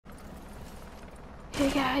Hey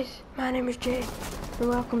guys, my name is Jay, and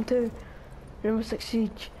welcome to Rainbow Six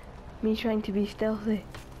Siege. Me trying to be stealthy.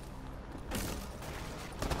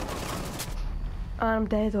 I'm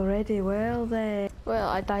dead already, well then. Well,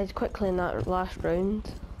 I died quickly in that last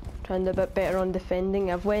round. Trying to do a bit better on defending.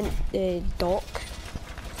 I've went dock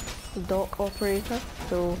operator,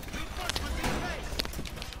 so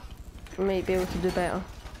I might be able to do better.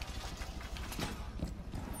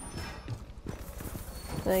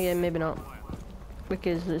 Then again, maybe not,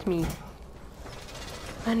 because it's me.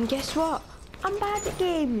 And guess what? I'm bad at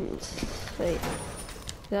games. Right,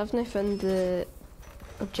 they haven't found the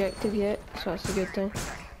objective yet, so that's a good thing.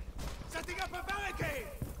 Setting up a barricade.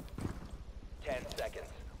 10 seconds.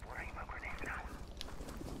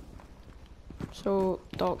 So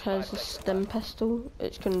Doc has a stim pistol.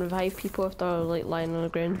 It can revive people if they're like lying on the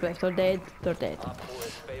ground, but if they're dead, they're dead. Op 4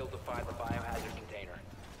 has failed to find the biohazard container.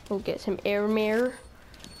 We'll get some air mare.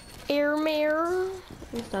 Air mare.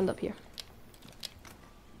 We'll stand up here.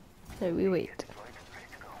 Now we wait.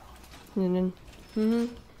 And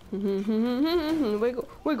then, wiggle,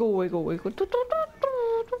 wiggle, wiggle, wiggle.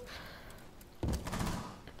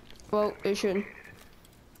 Well, it's shooting.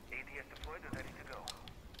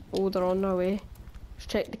 Oh, they're on their way. Let's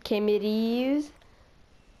check the cameras.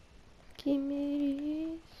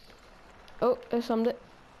 Cameras. Oh, I summed it.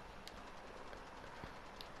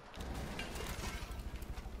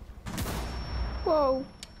 Whoa.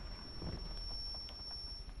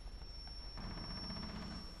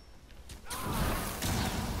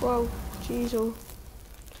 Whoa, jeez oh.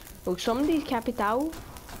 Oh, somebody's capital.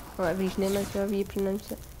 Or whatever his name is, however you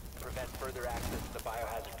pronounce it. Prevent further access to the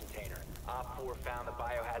biohazard container. Op 4 found the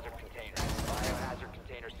biohazard container. Biohazard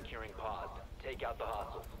container securing paused. Take out the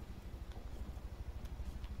hostiles.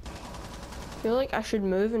 I feel like I should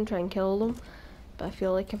move and try and kill them, but I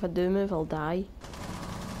feel like if I do move, I'll die.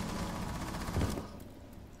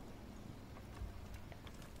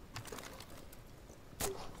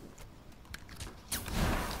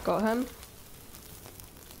 Got him.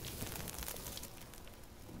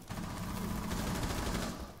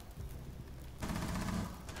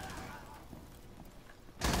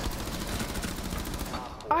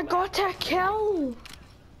 I got a kill!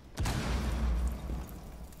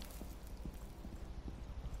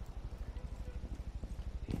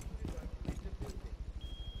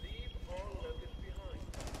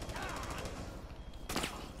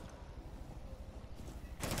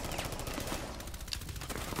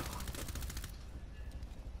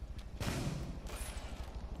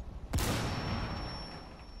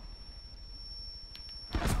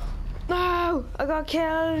 No! I got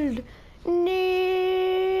killed!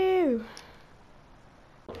 No!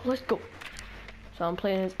 Let's go. So I'm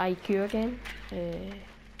playing as IQ again.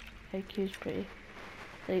 IQ's pretty.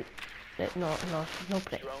 Like, no, she's not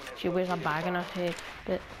pretty. She wears a bag on her head,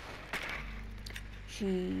 but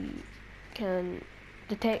she can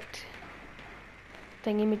detect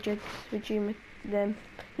thingy-majigs.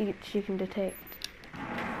 She can detect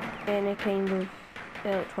any kind of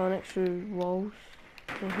electronics through walls.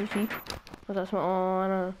 You see? Oh, that's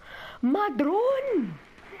my drone!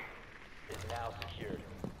 Is now secured.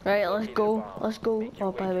 Right, let's go. Let's go.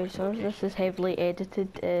 Oh, by the way, sir, this is heavily edited.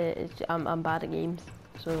 I'm bad at games,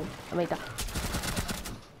 so I might die.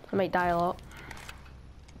 I might die a lot.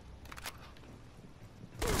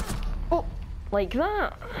 Oh, like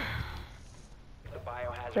that. The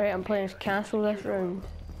biohazard Right, I'm playing as Castle this round.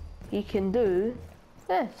 You can do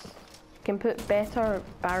this. You can put better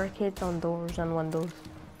barricades on doors and windows.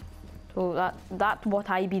 So that's what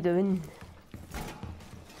I be doing.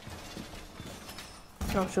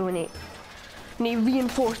 Also, we need to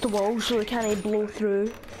reinforce the walls so they can't blow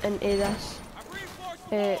through into this.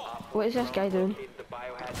 What is this guy doing? the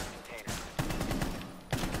biohazard container.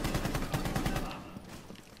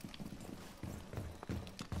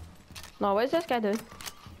 No, what is this guy doing?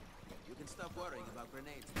 You can stop worrying about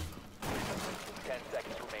grenades. 10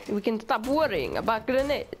 seconds remaining. We can stop worrying about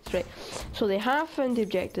grenades, right? So they have found the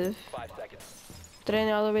objective. 5 seconds. Is there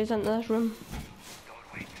any other ways into this room?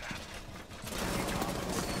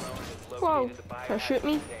 Whoa, try to shoot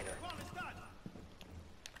me?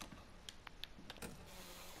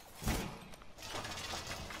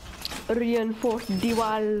 Reinforce the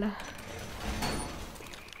wall.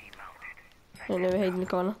 And now we hide in the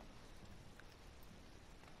corner.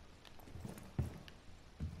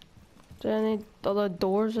 Is there any other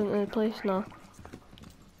doors into the place? No.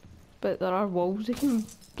 But there are walls they can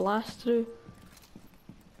blast through.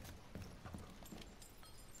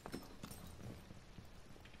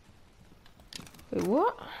 Wait,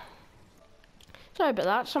 what? Sorry about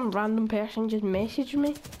that, some random person just messaged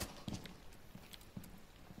me.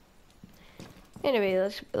 Anyway,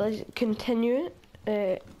 let's continue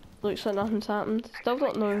it. Looks like nothing's happened. Still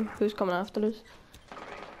don't know who's coming after us.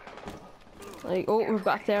 Like, oh, we've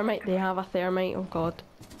got a thermite. They have a thermite. Oh god.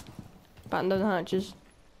 Batten down the hatches.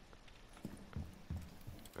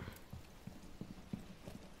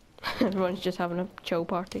 Everyone's just having a chill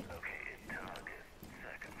party.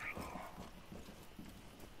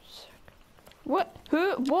 What?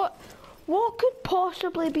 Who? What? What could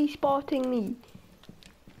possibly be spotting me?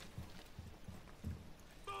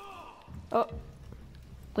 Oh.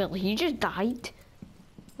 Well, he just died.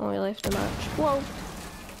 Oh, he left the match. Whoa.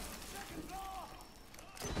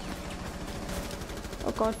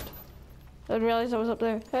 Oh god. I didn't realise I was up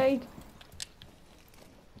there. Hey.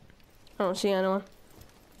 I don't see anyone.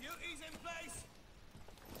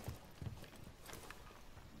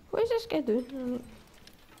 What is this guy doing?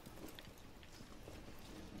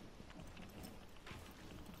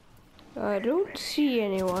 I don't see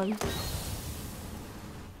anyone.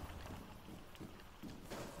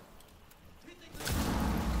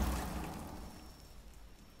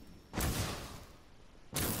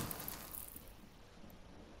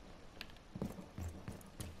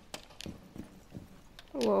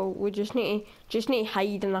 Well, we just need to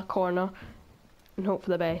hide in a corner and hope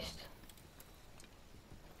for the best.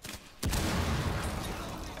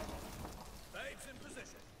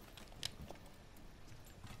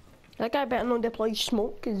 That guy better not deploy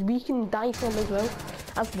smoke, because we can die from him as well.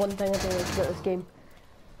 That's one thing I don't like about this game.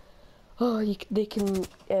 Oh, they can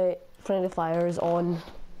friendly fire is on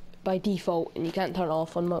by default, and you can't turn it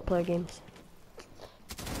off on multiplayer games.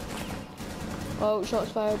 Oh,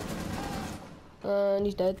 shots fired. And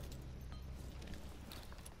he's dead.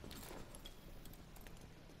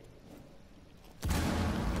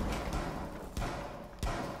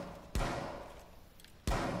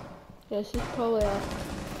 Yes, he's probably a...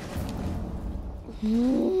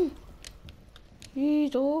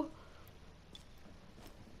 Jeez, oh.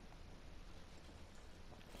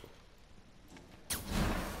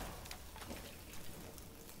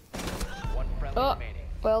 Oh,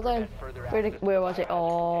 well done. Where was it?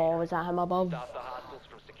 Oh, was that him above?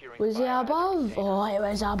 Was he above? Oh, it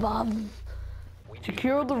was above.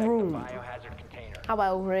 Secure the room. Oh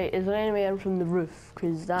well, right. Is there any way in from the roof?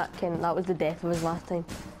 Because that was the death of us last time.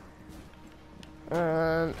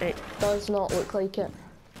 It does not look like it.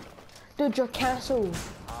 Dude, your castle.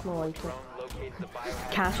 I don't like it.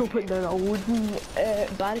 Castle put down a wooden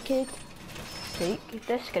barricade. Fake.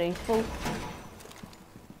 Disgraceful.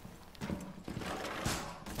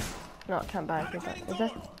 No, I can't barricade that.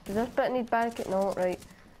 Does this bit need barricade? No, right.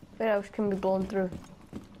 Where else can be blown through?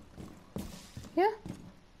 Yeah?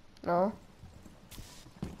 No.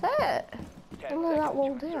 Is that it? Only that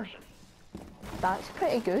wall there. That's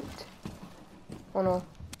pretty good. Oh no.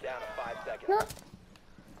 Down to 5 seconds. No.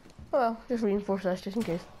 Oh well, just reinforce this just in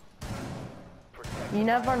case. You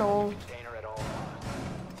never know.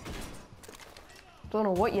 Don't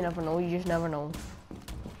know what you never know, you just never know.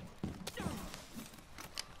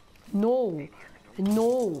 No.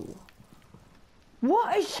 No.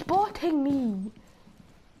 What is spotting me?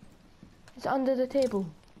 It's under the table.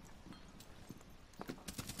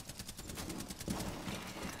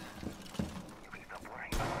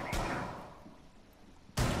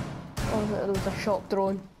 Oh, there was a shock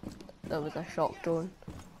drone. There was a shock drone.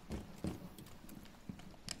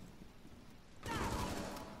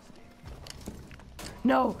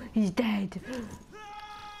 No, he's dead.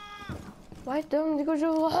 Why don't you go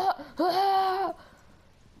to...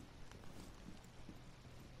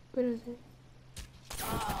 Where is he?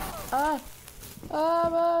 Ah!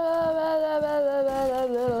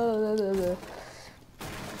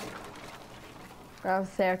 I have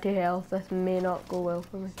 30 health. This may not go well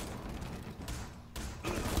for me.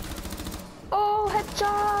 Oh,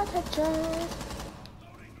 headshot! Headshot!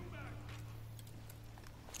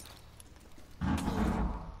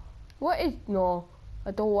 What is... No,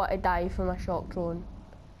 I don't want to die from a shock drone.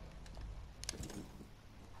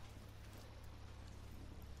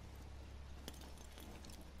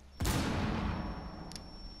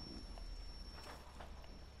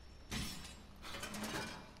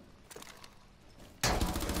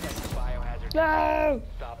 No!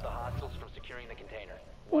 Stop the hostiles from securing the container.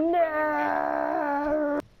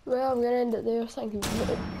 No! Well, I'm gonna end it there. Thank you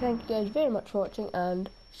guys very much for watching, and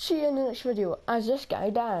see you in the next video as this guy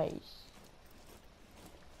dies.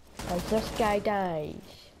 As this guy dies.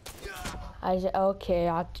 As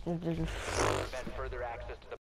okay, Prevent further